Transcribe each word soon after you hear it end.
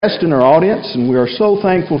guests in our audience, and we are so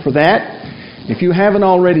thankful for that. If you haven't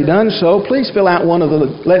already done so, please fill out one of the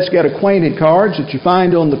Let's Get Acquainted cards that you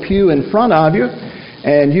find on the pew in front of you,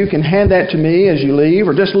 and you can hand that to me as you leave,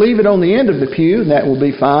 or just leave it on the end of the pew, and that will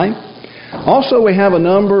be fine. Also, we have a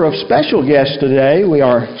number of special guests today. We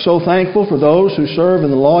are so thankful for those who serve in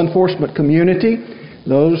the law enforcement community,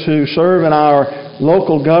 those who serve in our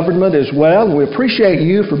local government as well, and we appreciate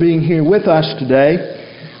you for being here with us today.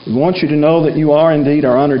 We want you to know that you are indeed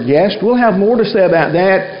our honored guest. We'll have more to say about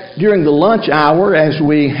that during the lunch hour as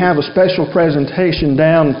we have a special presentation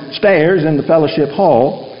downstairs in the fellowship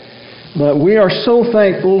hall. But we are so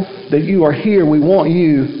thankful that you are here. We want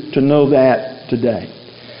you to know that today.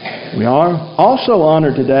 We are also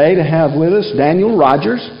honored today to have with us Daniel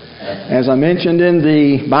Rogers. As I mentioned in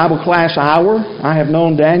the Bible class hour, I have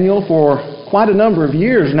known Daniel for quite a number of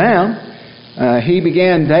years now. He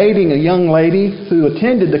began dating a young lady who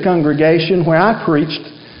attended the congregation where I preached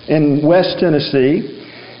in West Tennessee,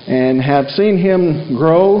 and have seen him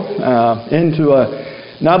grow into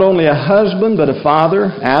not only a husband but a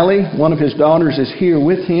father. Allie, one of his daughters, is here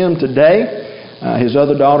with him today. His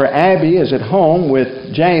other daughter, Abby, is at home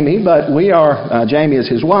with Jamie, but Jamie is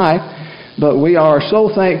his wife. But we are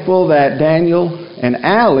so thankful that Daniel and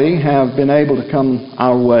Allie have been able to come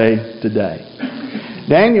our way today.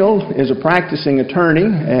 Daniel is a practicing attorney,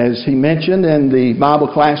 as he mentioned in the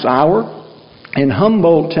Bible class hour, in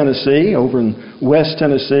Humboldt, Tennessee, over in West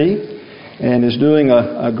Tennessee, and is doing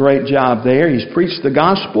a great job there. He's preached the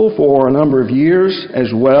gospel for a number of years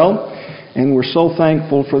as well, and we're so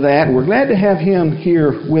thankful for that. We're glad to have him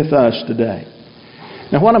here with us today.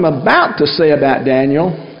 Now, what I'm about to say about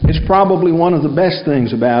Daniel is probably one of the best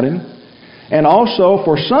things about him, and also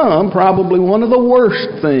for some, probably one of the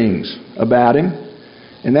worst things about him.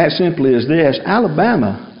 And that simply is this: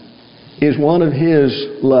 Alabama is one of his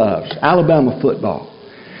loves, Alabama football.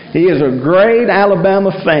 He is a great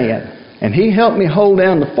Alabama fan, and he helped me hold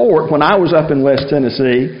down the fort when I was up in West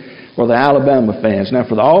Tennessee for the Alabama fans. Now,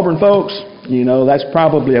 for the Auburn folks, you know, that's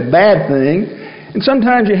probably a bad thing, and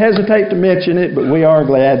sometimes you hesitate to mention it, but we are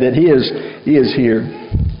glad that he is here.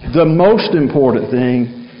 The most important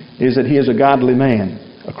thing is that he is a godly man,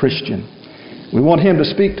 a Christian. We want him to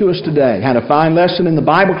speak to us today. Had a fine lesson in the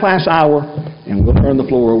Bible class hour, and we'll turn the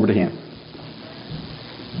floor over to him.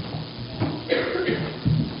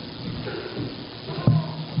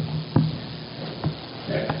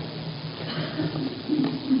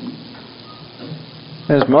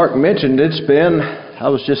 As Mark mentioned, I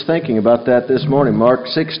was just thinking about that this morning, Mark,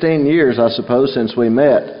 16 years, I suppose, since we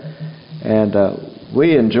met. And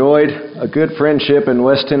we enjoyed a good friendship in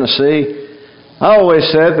West Tennessee. I always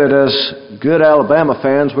said that as good Alabama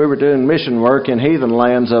fans, we were doing mission work in heathen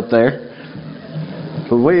lands up there.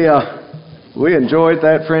 But we enjoyed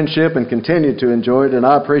that friendship and continue to enjoy it, and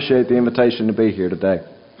I appreciate the invitation to be here today.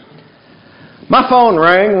 My phone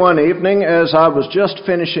rang one evening as I was just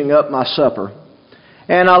finishing up my supper,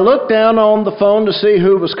 and I looked down on the phone to see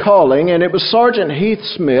who was calling, and it was Sergeant Heath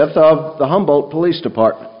Smith of the Humboldt Police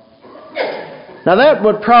Department. Now, that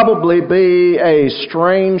would probably be a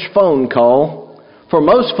strange phone call for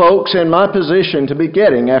most folks in my position to be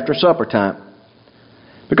getting after supper time.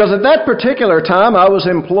 Because at that particular time, I was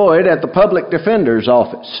employed at the Public Defender's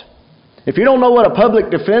office. If you don't know what a public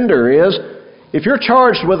defender is, if you're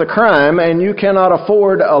charged with a crime and you cannot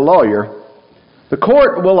afford a lawyer, the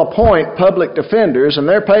court will appoint public defenders, and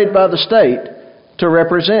they're paid by the state to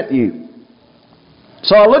represent you.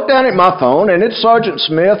 So I looked down at my phone, and it's Sergeant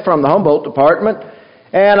Smith from the Humboldt Department,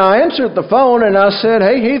 and I answered the phone, and I said,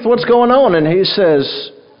 "Hey, Heath, what's going on?" And he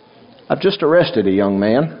says, "I've just arrested a young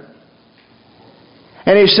man."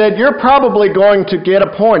 And he said, "You're probably going to get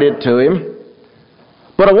appointed to him,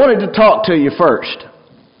 but I wanted to talk to you first."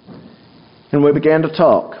 And we began to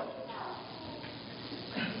talk.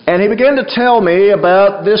 And he began to tell me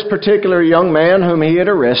about this particular young man whom he had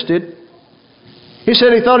arrested. He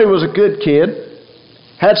said he thought he was a good kid,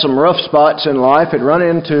 had some rough spots in life, had run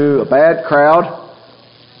into a bad crowd,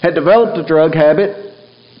 had developed a drug habit,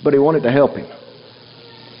 but he wanted to help him.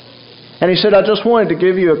 And he said, "I just wanted to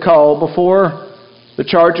give you a call before the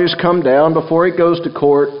charges come down, before he goes to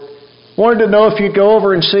court. Wanted to know if you'd go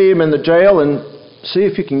over and see him in the jail and see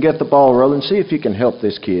if you can get the ball rolling, see if you can help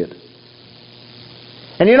this kid."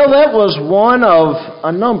 And you know, that was one of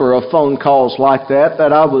a number of phone calls like that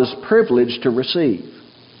I was privileged to receive.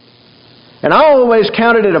 And I always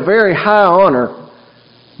counted it a very high honor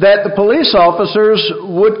that the police officers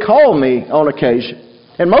would call me on occasion.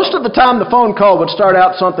 And most of the time the phone call would start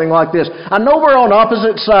out something like this: "I know we're on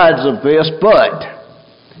opposite sides of this, but..."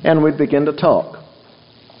 And we'd begin to talk.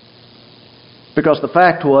 Because the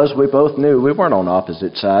fact was, we both knew we weren't on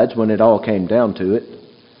opposite sides when it all came down to it.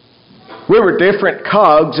 We were different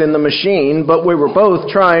cogs in the machine, but we were both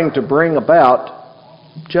trying to bring about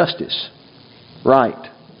justice, right,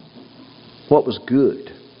 what was good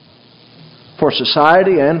for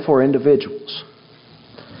society and for individuals.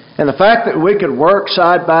 And the fact that we could work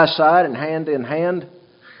side by side and hand in hand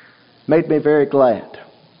made me very glad.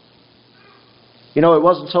 You know, it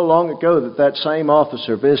wasn't so long ago that same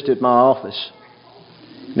officer visited my office.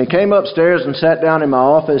 And he came upstairs and sat down in my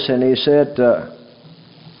office and he said,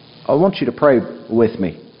 I want you to pray with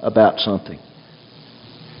me about something.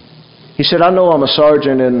 He said, I know I'm a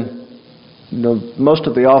sergeant and most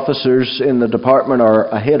of the officers in the department are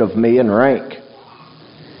ahead of me in rank.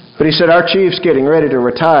 But he said, our chief's getting ready to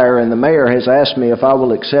retire and the mayor has asked me if I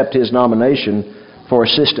will accept his nomination for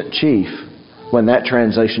assistant chief when that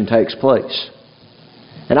transition takes place.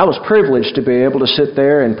 And I was privileged to be able to sit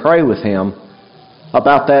there and pray with him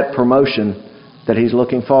about that promotion that he's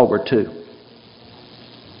looking forward to.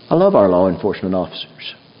 I love our law enforcement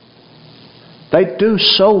officers. They do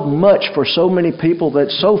so much for so many people that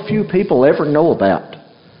so few people ever know about.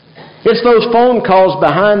 It's those phone calls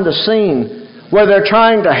behind the scene where they're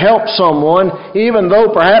trying to help someone even though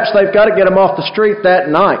perhaps they've got to get them off the street that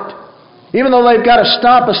night. Even though they've got to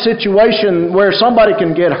stop a situation where somebody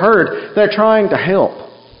can get hurt, they're trying to help.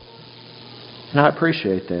 And I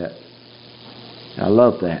appreciate that. I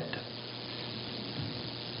love that.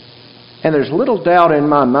 And there's little doubt in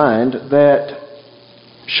my mind that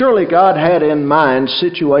surely God had in mind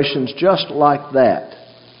situations just like that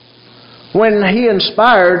when He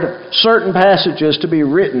inspired certain passages to be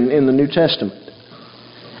written in the New Testament.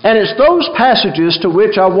 And it's those passages to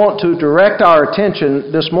which I want to direct our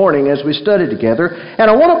attention this morning as we study together. And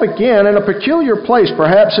I want to begin in a peculiar place,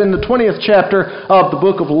 perhaps in the 20th chapter of the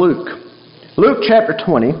book of Luke. Luke chapter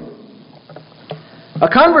 20. A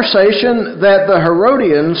conversation that the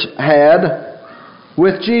Herodians had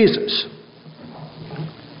with Jesus.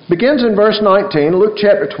 Begins in verse 19, Luke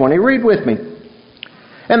chapter 20. Read with me.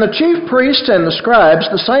 And the chief priests and the scribes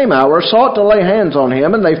the same hour sought to lay hands on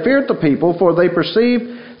him, and they feared the people, for they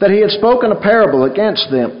perceived that he had spoken a parable against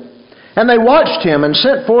them. And they watched him and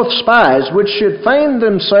sent forth spies, which should feign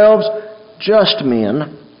themselves just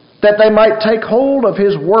men, that they might take hold of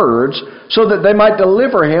his words, so that they might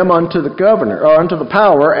deliver him unto the governor, or unto the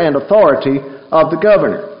power and authority of the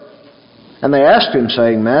governor. And they asked him,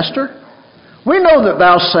 saying, Master, we know that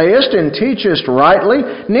thou sayest and teachest rightly,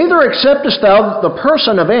 neither acceptest thou the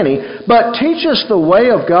person of any, but teachest the way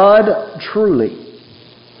of God truly.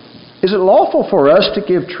 Is it lawful for us to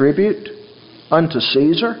give tribute unto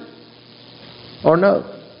Caesar, or no?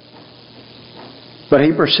 But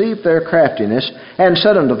he perceived their craftiness, and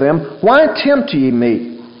said unto them, Why tempt ye me?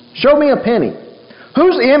 Show me a penny.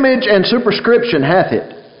 Whose image and superscription hath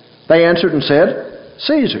it? They answered and said,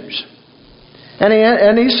 Caesar's.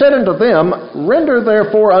 And he said unto them, Render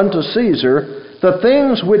therefore unto Caesar the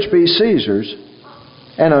things which be Caesar's,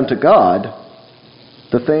 and unto God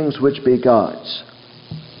the things which be God's.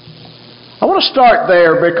 I want to start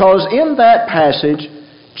there because in that passage,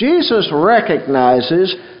 Jesus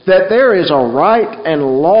recognizes that there is a right and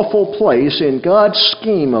lawful place in God's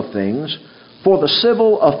scheme of things for the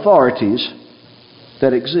civil authorities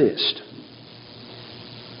that exist.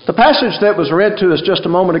 The passage that was read to us just a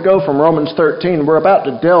moment ago from Romans 13, we're about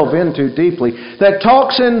to delve into deeply, that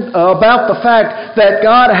talks about the fact that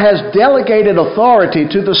God has delegated authority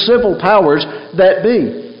to the civil powers that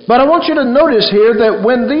be. But I want you to notice here that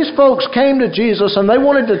when these folks came to Jesus and they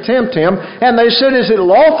wanted to tempt Him, and they said, Is it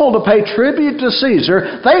lawful to pay tribute to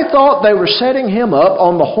Caesar? They thought they were setting Him up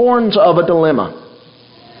on the horns of a dilemma.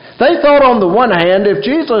 They thought on the one hand, if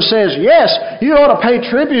Jesus says, yes, you ought to pay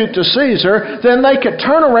tribute to Caesar, then they could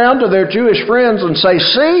turn around to their Jewish friends and say,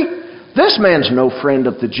 see, this man's no friend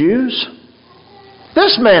of the Jews.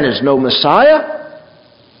 This man is no Messiah.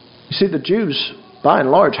 You see, the Jews, by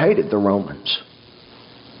and large, hated the Romans.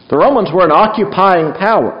 The Romans were an occupying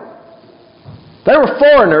power. They were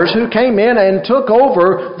foreigners who came in and took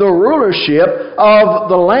over the rulership of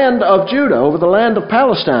the land of Judah, over the land of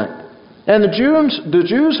Palestine. And the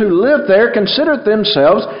Jews who lived there considered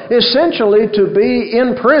themselves essentially to be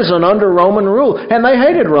in prison under Roman rule. And they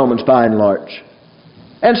hated Romans by and large.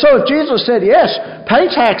 And so if Jesus said, yes, pay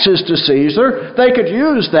taxes to Caesar, they could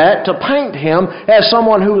use that to paint him as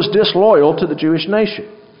someone who was disloyal to the Jewish nation.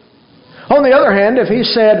 On the other hand, if he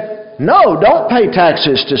said, no, don't pay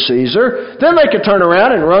taxes to Caesar, then they could turn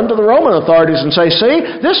around and run to the Roman authorities and say,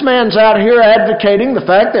 see, this man's out here advocating the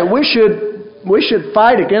fact that we should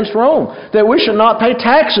fight against Rome, that we should not pay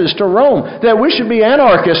taxes to Rome, that we should be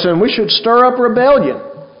anarchists and we should stir up rebellion.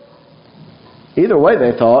 Either way,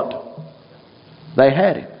 they thought they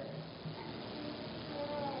had him.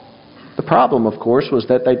 The problem, of course, was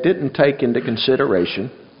that they didn't take into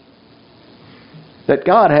consideration that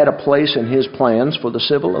God had a place in His plans for the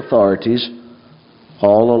civil authorities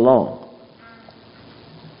all along.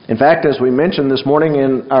 In fact, as we mentioned this morning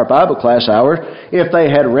in our Bible class hour, if they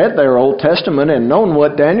had read their Old Testament and known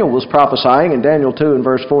what Daniel was prophesying in Daniel 2 and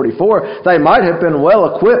verse 44, they might have been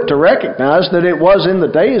well equipped to recognize that it was in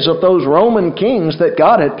the days of those Roman kings that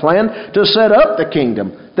God had planned to set up the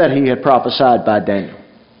kingdom that He had prophesied by Daniel.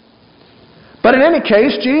 But in any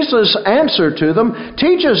case, Jesus' answer to them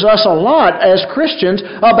teaches us a lot as Christians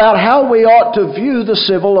about how we ought to view the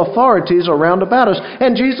civil authorities around about us.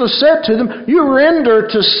 And Jesus said to them, you render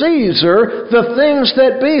to Caesar the things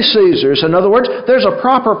that be Caesar's. In other words, there's a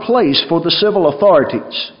proper place for the civil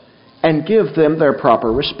authorities, and give them their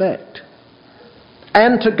proper respect.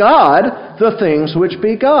 And to God, the things which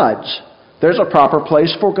be God's. There's a proper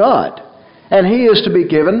place for God, and He is to be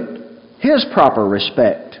given His proper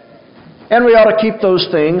respect. And we ought to keep those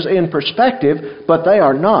things in perspective, but they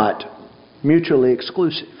are not mutually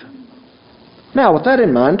exclusive. Now, with that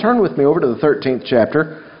in mind, turn with me over to the 13th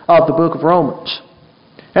chapter of the book of Romans.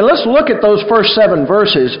 And let's look at those first 7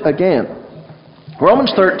 verses again.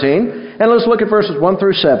 Romans 13, and let's look at verses 1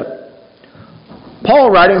 through 7.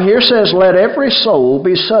 Paul, writing here, says, let every soul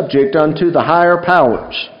be subject unto the higher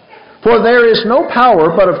powers. For there is no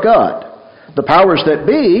power but of God. The powers that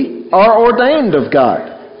be are ordained of God.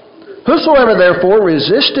 Whosoever therefore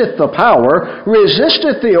resisteth the power,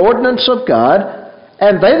 resisteth the ordinance of God,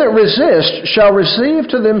 and they that resist shall receive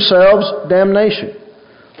to themselves damnation.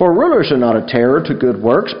 For rulers are not a terror to good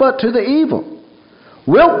works, but to the evil.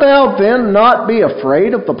 Wilt thou then not be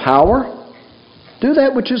afraid of the power? Do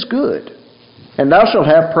that which is good, and thou shalt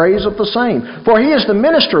have praise of the same. For he is the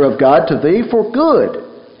minister of God to thee for good.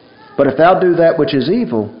 But if thou do that which is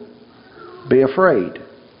evil, be afraid.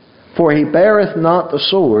 For he beareth not the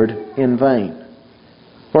sword in vain.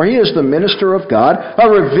 For he is the minister of God, a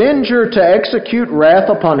revenger to execute wrath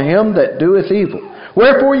upon him that doeth evil.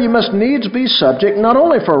 Wherefore ye must needs be subject, not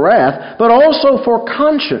only for wrath, but also for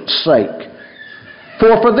conscience sake.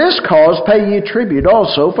 For this cause pay ye tribute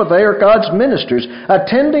also, for they are God's ministers,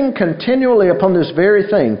 attending continually upon this very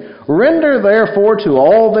thing. Render therefore to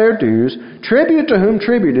all their dues, tribute to whom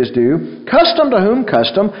tribute is due, custom to whom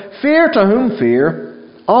custom, fear to whom fear,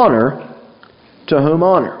 honor to whom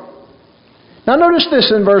honor. Now notice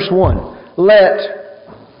this in verse 1. Let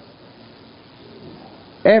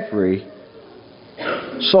every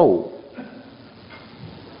soul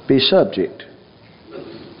be subject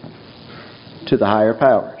to the higher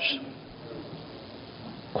powers.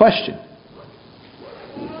 Question.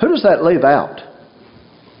 Who does that leave out?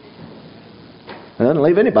 It doesn't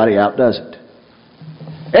leave anybody out, does it?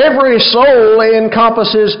 Every soul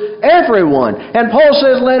encompasses everyone. And Paul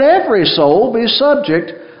says, let every soul be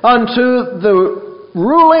subject unto the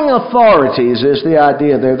ruling authorities, is the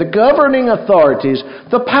idea there. The governing authorities,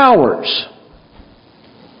 the powers.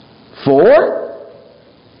 For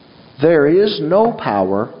there is no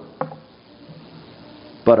power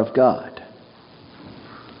but of God.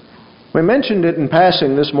 We mentioned it in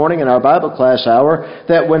passing this morning in our Bible class hour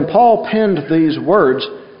that when Paul penned these words,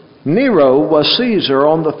 Nero was Caesar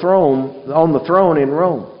on the throne in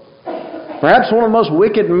Rome. Perhaps one of the most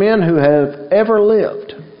wicked men who have ever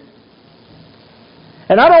lived.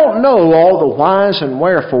 And I don't know all the whys and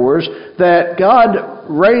wherefores that God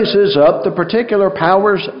raises up the particular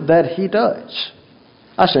powers that He does.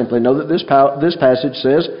 I simply know that this passage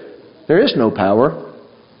says there is no power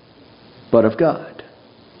but of God.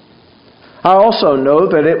 I also know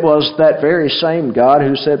that it was that very same God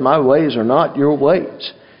who said, my ways are not your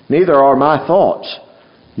ways. Neither are my thoughts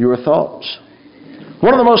your thoughts.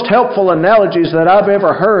 One of the most helpful analogies that I've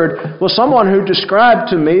ever heard was someone who described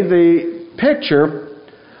to me the picture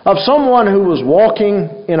of someone who was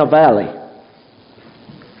walking in a valley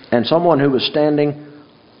and someone who was standing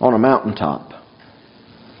on a mountaintop.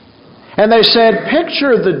 And they said,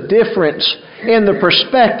 picture the difference in the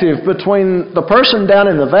perspective between the person down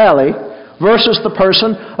in the valley versus the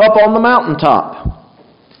person up on the mountaintop.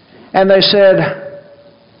 And they said,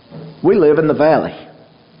 we live in the valley.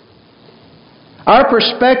 Our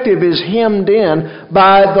perspective is hemmed in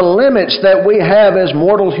by the limits that we have as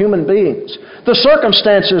mortal human beings. The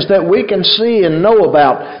circumstances that we can see and know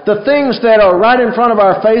about, the things that are right in front of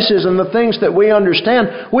our faces and the things that we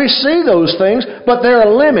understand, we see those things, but there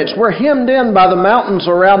are limits. We're hemmed in by the mountains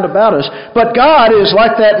around about us. But God is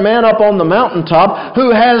like that man up on the mountaintop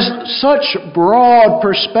who has such broad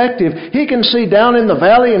perspective. He can see down in the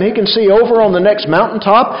valley and he can see over on the next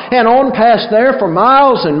mountaintop and on past there for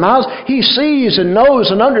miles and miles. He sees and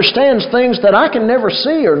knows and understands things that I can never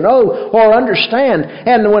see or know or understand.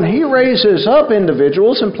 And when He raises up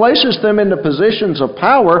individuals and places them into positions of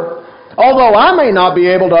power, although I may not be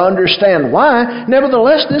able to understand why,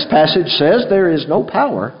 nevertheless this passage says there is no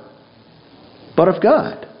power but of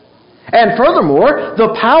God. And furthermore,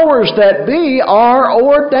 the powers that be are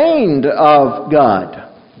ordained of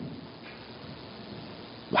God.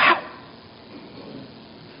 Wow.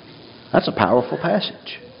 That's a powerful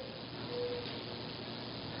passage.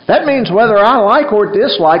 That means whether I like or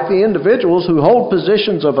dislike the individuals who hold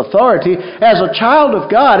positions of authority, as a child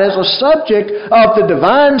of God, as a subject of the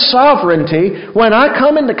divine sovereignty, when I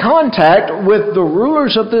come into contact with the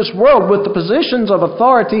rulers of this world, with the positions of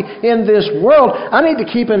authority in this world, I need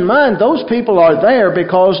to keep in mind those people are there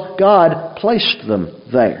because God placed them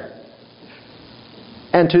there.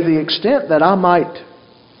 And to the extent that I might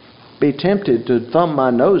be tempted to thumb my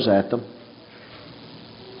nose at them,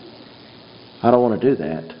 I don't want to do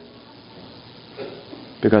that.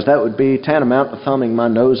 Because that would be tantamount to thumbing my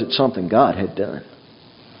nose at something God had done.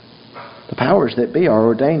 The powers that be are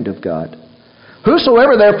ordained of God.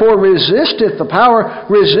 Whosoever therefore resisteth the power,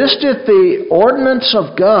 resisteth the ordinance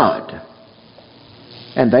of God.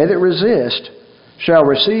 And they that resist shall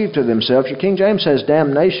receive to themselves, your King James says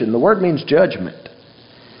damnation. The word means judgment.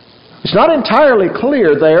 It's not entirely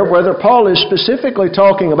clear there whether Paul is specifically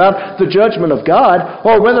talking about the judgment of God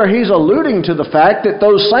or whether he's alluding to the fact that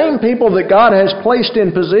those same people that God has placed in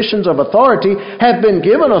positions of authority have been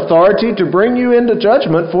given authority to bring you into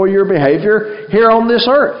judgment for your behavior here on this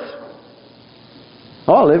earth.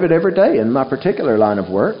 Oh, I live it every day in my particular line of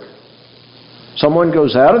work. Someone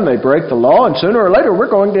goes out and they break the law, and sooner or later we're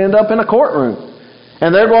going to end up in a courtroom. And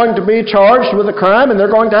they're going to be charged with a crime, and they're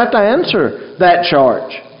going to have to answer that charge.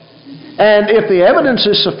 And if the evidence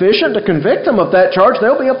is sufficient to convict them of that charge,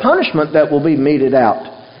 there'll be a punishment that will be meted out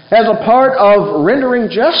as a part of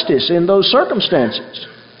rendering justice in those circumstances.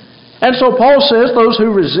 And so Paul says those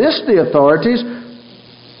who resist the authorities,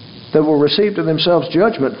 that will receive to themselves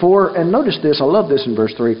judgment for, and notice this, I love this in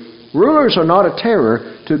verse 3, rulers are not a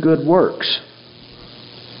terror to good works,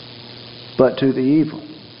 but to the evil.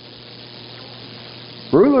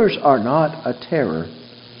 Rulers are not a terror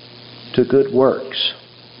to good works,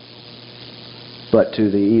 but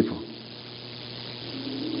to the evil.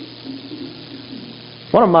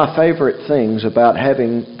 One of my favorite things about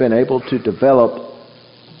having been able to develop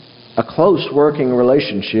a close working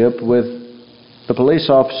relationship with the police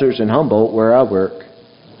officers in Humboldt where I work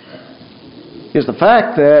is the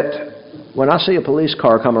fact that when I see a police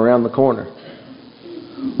car come around the corner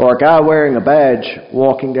or a guy wearing a badge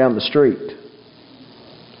walking down the street,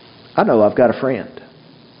 I know I've got a friend.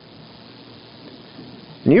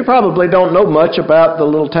 And you probably don't know much about the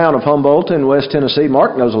little town of Humboldt in West Tennessee.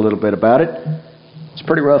 Mark knows a little bit about it. It's a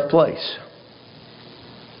pretty rough place.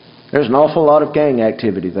 There's an awful lot of gang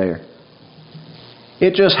activity there.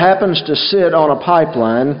 It just happens to sit on a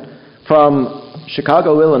pipeline from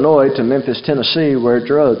Chicago, Illinois to Memphis, Tennessee, where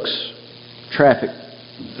drugs traffic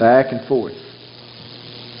back and forth.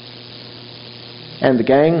 And the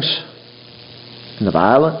gangs and the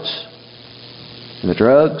violence and the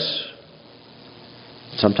drugs,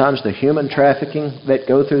 sometimes the human trafficking that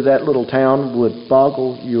go through that little town would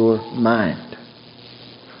boggle your mind.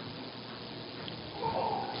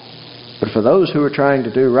 But for those who are trying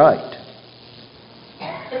to do right,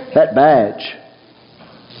 that badge,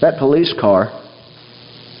 that police car,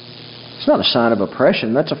 it's not a sign of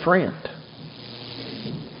oppression, that's a friend.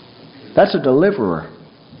 That's a deliverer.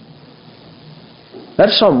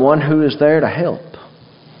 That's someone who is there to help.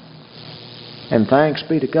 And thanks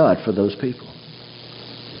be to God for those people.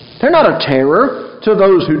 They're not a terror to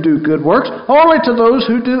those who do good works, only to those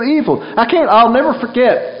who do evil. I'll never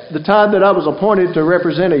forget the time that I was appointed to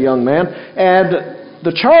represent a young man, and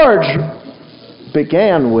the charge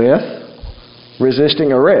began with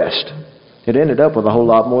resisting arrest. It ended up with a whole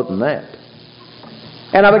lot more than that.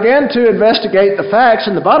 And I began to investigate the facts,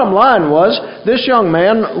 and the bottom line was this young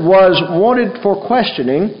man was wanted for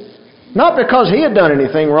questioning, not because he had done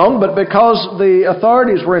anything wrong, but because the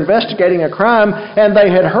authorities were investigating a crime and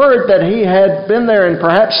they had heard that he had been there and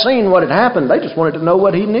perhaps seen what had happened. They just wanted to know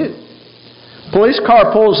what he knew. Police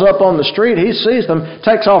car pulls up on the street. He sees them,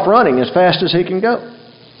 takes off running as fast as he can go.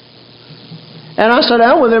 And I sat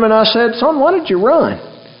down with him and I said, "Son, why did you run?"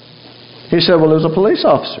 He said, "Well, there's a police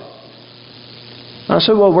officer." I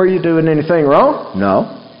said, "Well, were you doing anything wrong?" "No."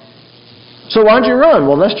 "So why'd you run?"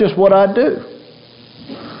 "Well, that's just what I do."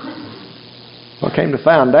 Well, I came to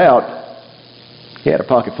find out he had a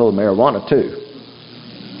pocket full of marijuana too.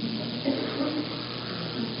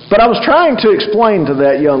 But I was trying to explain to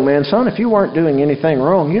that young man, "Son, if you weren't doing anything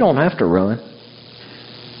wrong, you don't have to run.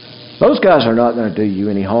 Those guys are not going to do you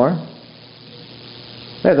any harm.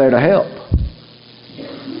 They're there to help.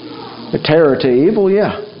 The terror to evil,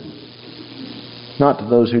 yeah. Not to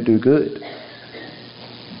those who do good."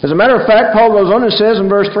 As a matter of fact, Paul goes on and says in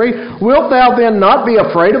verse 3, "Wilt thou then not be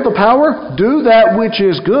afraid of the power? Do that which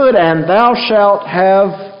is good, and thou shalt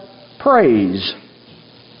have praise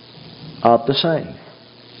of the same."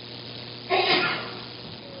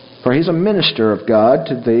 For he's a minister of God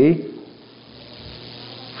to thee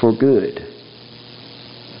for good.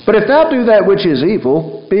 "But if thou do that which is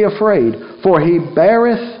evil, be afraid, for he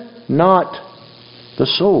beareth not the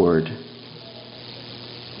sword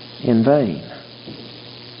in vain."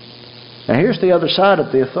 Now here's the other side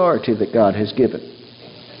of the authority that God has given.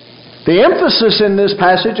 The emphasis in this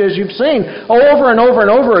passage, as you've seen over and over and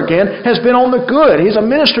over again, has been on the good. He's a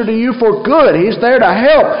minister to you for good. He's there to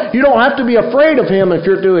help. You don't have to be afraid of Him if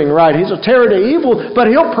you're doing right. He's a terror to evil, but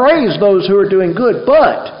He'll praise those who are doing good.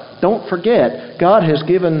 But don't forget, God has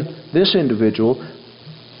given this individual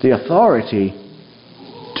the authority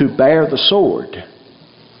to bear the sword.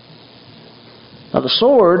 Now the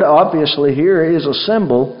sword, obviously here, is a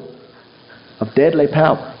symbol of deadly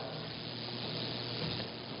power.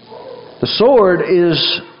 The sword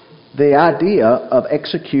is the idea of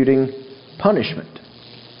executing punishment.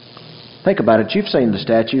 Think about it. You've seen the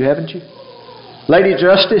statue, haven't you? Lady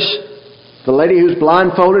Justice, the lady who's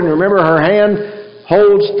blindfolded, and remember her hand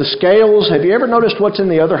holds the scales. Have you ever noticed what's in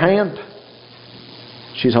the other hand?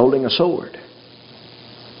 She's holding a sword.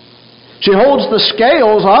 She holds the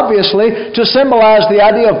scales, obviously, to symbolize the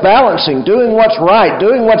idea of balancing, doing what's right,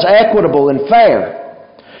 doing what's equitable and fair.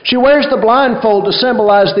 She wears the blindfold to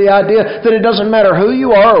symbolize the idea that it doesn't matter who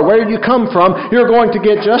you are or where you come from, you're going to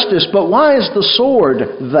get justice. But why is the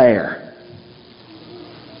sword there?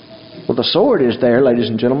 Well, the sword is there, ladies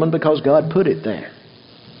and gentlemen, because God put it there.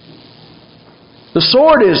 The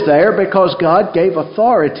sword is there because God gave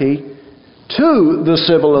authority to the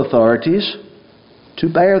civil authorities to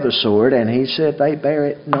bear the sword, and He said they bear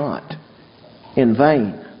it not in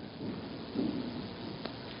vain.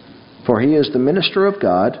 For He is the minister of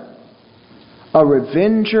God, a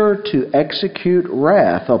revenger to execute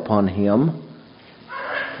wrath upon him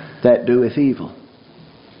that doeth evil.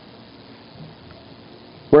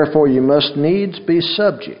 Wherefore you must needs be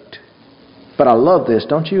subject. But I love this,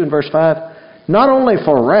 don't you, in verse 5? Not only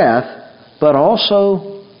for wrath, but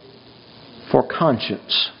also for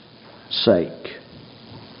conscience sake.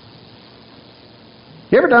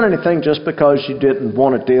 You ever done anything just because you didn't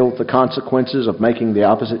want to deal with the consequences of making the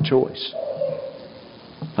opposite choice?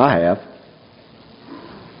 I have.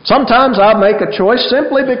 Sometimes I make a choice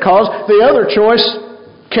simply because the other choice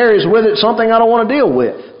carries with it something I don't want to deal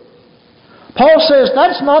with. Paul says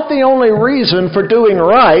that's not the only reason for doing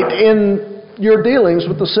right in your dealings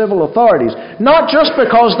with the civil authorities. Not just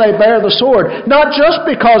because they bear the sword, not just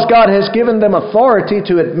because God has given them authority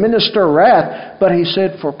to administer wrath, but he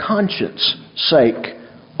said for conscience sake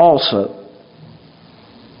also.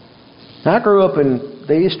 Now, I grew up in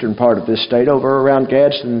the eastern part of this state, over around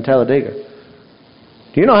Gadsden and Talladega.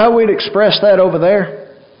 Do you know how we'd express that over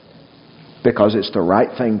there? Because it's the right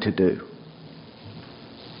thing to do.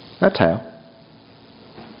 That's how.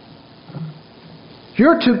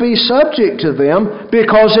 You're to be subject to them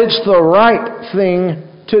because it's the right thing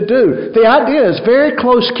to do. The idea is very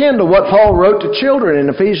close kin to what Paul wrote to children in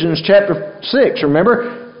Ephesians chapter 6.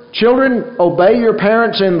 Remember? Children, obey your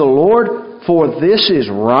parents in the Lord, for this is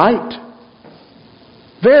right.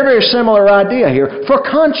 Very, very similar idea here. For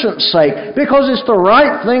conscience sake, because it's the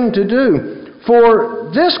right thing to do.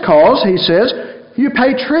 For this cause, he says, you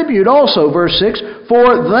pay tribute also, verse 6,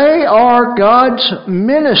 for they are God's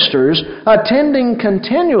ministers, attending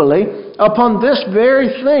continually upon this very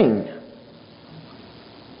thing.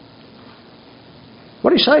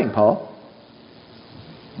 What are you saying, Paul?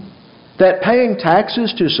 That paying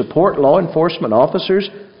taxes to support law enforcement officers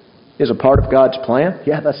is a part of God's plan?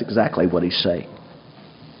 Yeah, that's exactly what he's saying.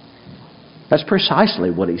 That's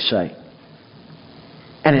precisely what he's saying.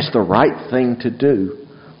 And it's the right thing to do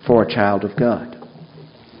for a child of God.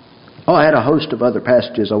 Oh, I had a host of other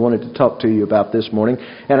passages I wanted to talk to you about this morning,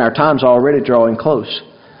 and our time's already drawing close.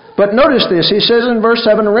 But notice this, he says in verse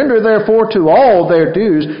 7, render therefore to all their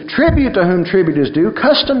dues, tribute to whom tribute is due,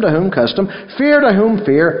 custom to whom custom, fear to whom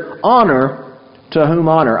fear, honor to whom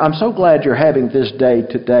honor. I'm so glad you're having this day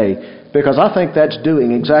today, because I think that's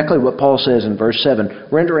doing exactly what Paul says in verse 7,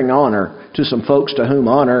 rendering honor to some folks to whom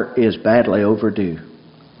honor is badly overdue.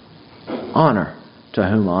 Honor to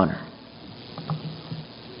whom honor.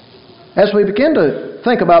 As we begin to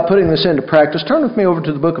think about putting this into practice, turn with me over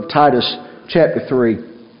to the book of Titus, chapter 3.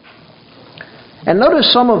 And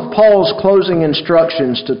notice some of Paul's closing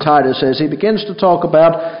instructions to Titus as he begins to talk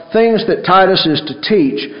about things that Titus is to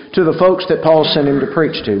teach to the folks that Paul sent him to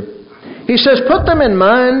preach to. He says, put them in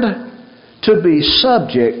mind to be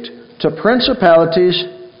subject to principalities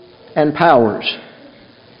and powers,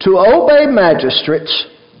 to obey magistrates,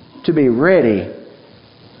 to be ready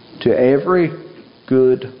to every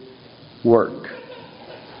good work.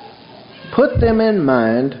 Put them in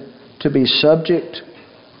mind to be subject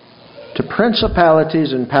to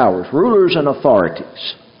principalities and powers, rulers and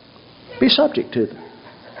authorities. Be subject to them.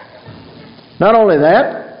 Not only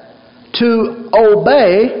that, to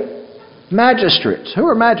obey magistrates. Who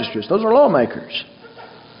are magistrates? Those are lawmakers.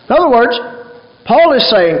 In other words, Paul is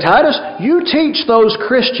saying, Titus, you teach those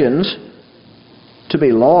Christians to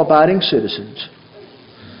be law-abiding citizens,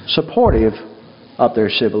 supportive of their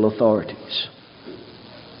civil authorities.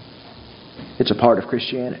 It's a part of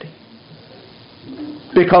Christianity.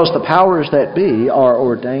 Because the powers that be are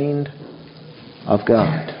ordained of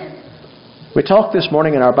God. We talked this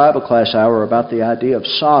morning in our Bible class hour about the idea of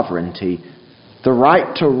sovereignty, the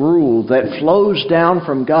right to rule that flows down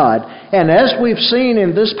from God. And as we've seen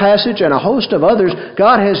in this passage and a host of others,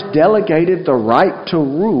 God has delegated the right to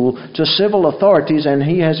rule to civil authorities, and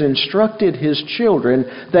He has instructed His children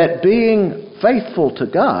that being faithful to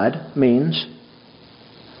God means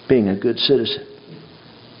being a good citizen.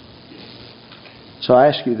 So I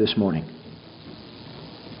ask you this morning,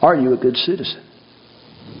 are you a good citizen?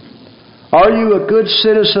 Are you a good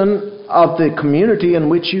citizen of the community in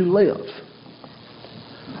which you live?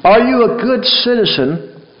 Are you a good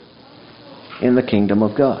citizen in the kingdom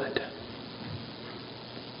of God?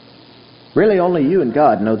 Really, only you and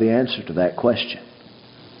God know the answer to that question.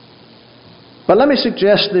 But let me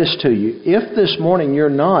suggest this to you. If this morning you're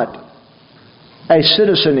not a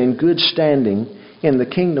citizen in good standing in the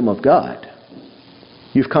kingdom of God,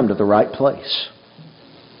 you've come to the right place.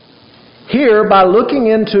 Here, by looking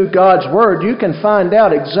into God's Word, you can find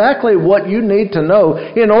out exactly what you need to know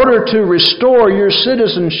in order to restore your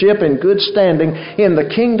citizenship in good standing in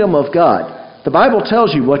the kingdom of God. The Bible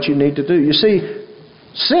tells you what you need to do. You see,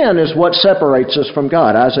 sin is what separates us from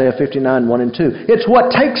God, Isaiah 59, 1 and 2. It's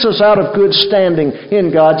what takes us out of good standing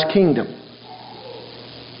in God's kingdom.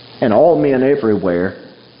 And all men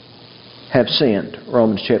everywhere have sinned,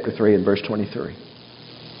 Romans chapter 3 and verse 23.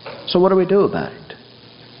 So what do we do about it?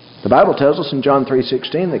 The Bible tells us in John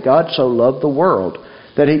 3:16 that God so loved the world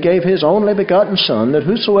that He gave His only begotten Son, that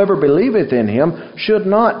whosoever believeth in Him should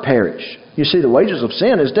not perish. You see, the wages of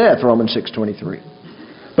sin is death, Romans 6:23.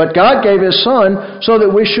 But God gave His Son so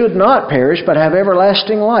that we should not perish but have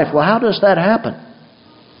everlasting life. Well, how does that happen?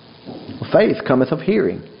 Well, faith cometh of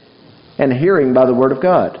hearing, and hearing by the Word of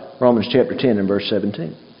God, Romans chapter 10 and verse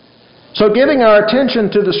 17. So giving our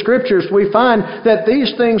attention to the Scriptures, we find that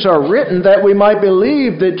these things are written that we might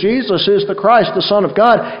believe that Jesus is the Christ, the Son of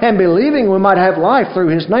God, and believing we might have life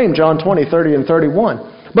through His name, John 20, 30, and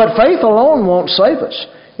 31. But faith alone won't save us.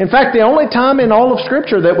 In fact, the only time in all of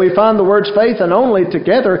Scripture that we find the words faith and only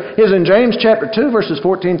together is in James chapter 2, verses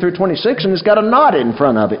 14 through 26, and it's got a not in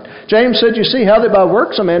front of it. James said, you see how that by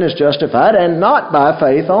works a man is justified, and not by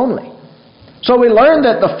faith only. So we learn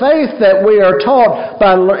that the faith that we are taught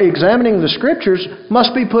by examining the Scriptures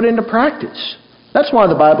must be put into practice. That's why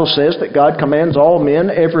the Bible says that God commands all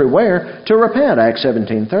men everywhere to repent, Acts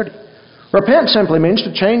 17:30. Repent simply means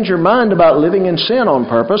to change your mind about living in sin on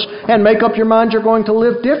purpose and make up your mind you're going to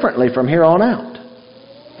live differently from here on out.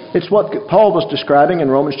 It's what Paul was describing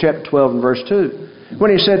in Romans chapter 12 and verse 2. When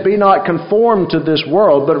he said, be not conformed to this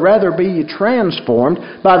world, but rather be ye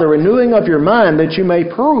transformed by the renewing of your mind, that you may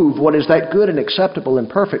prove what is that good and acceptable and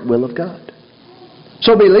perfect will of God.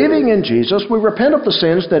 So believing in Jesus, we repent of the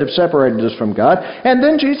sins that have separated us from God. And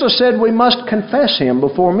then Jesus said we must confess Him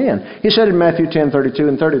before men. He said in Matthew 10:32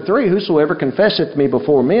 and 33, whosoever confesseth me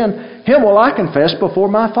before men, him will I confess before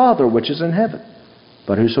my Father which is in heaven.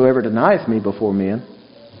 But whosoever denieth me before men,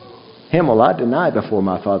 him will I deny before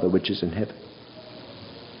my Father which is in heaven.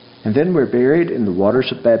 And then we're buried in the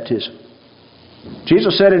waters of baptism.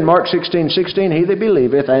 Jesus said in Mark 16:16, he that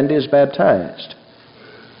believeth and is baptized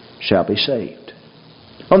shall be saved.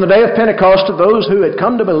 On the day of Pentecost, to those who had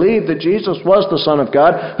come to believe that Jesus was the Son of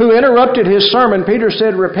God, who interrupted his sermon, Peter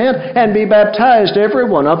said, "Repent and be baptized, every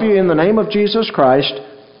one of you, in the name of Jesus Christ,"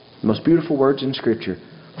 the most beautiful words in Scripture,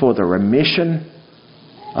 "for the remission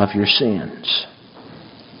of your sins.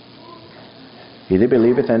 He that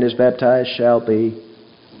believeth and is baptized shall be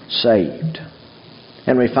saved."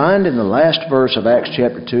 And we find in the last verse of Acts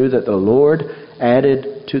chapter 2 that the Lord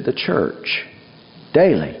added to the church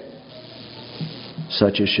daily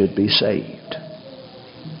such as should be saved.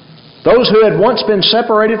 Those who had once been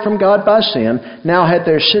separated from God by sin now had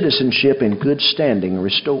their citizenship in good standing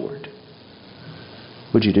restored.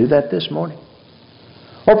 Would you do that this morning?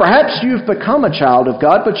 Or perhaps you've become a child of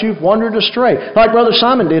God, but you've wandered astray, like Brother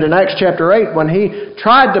Simon did in Acts chapter 8 when he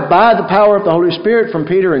tried to buy the power of the Holy Spirit from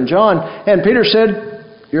Peter and John, and Peter said,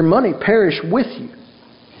 "Your money perish with you."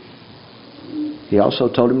 He also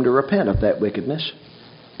told him to repent of that wickedness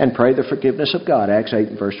and pray the forgiveness of God, Acts 8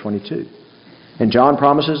 and verse 22. And John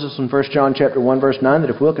promises us in 1 John chapter 1 verse 9 that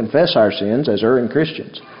if we'll confess our sins as erring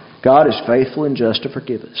Christians, God is faithful and just to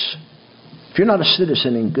forgive us. If you're not a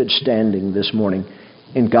citizen in good standing this morning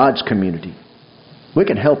in God's community, we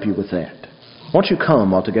can help you with that. Won't you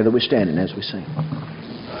come while together we stand and as we sing?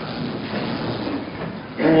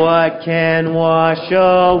 What can wash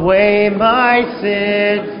away my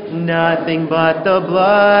sin? Nothing but the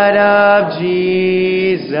blood of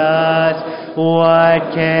Jesus.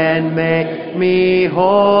 What can make me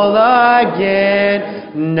whole again?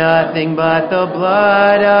 Nothing but the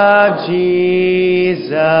blood of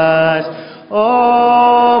Jesus.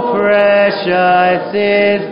 Oh, precious is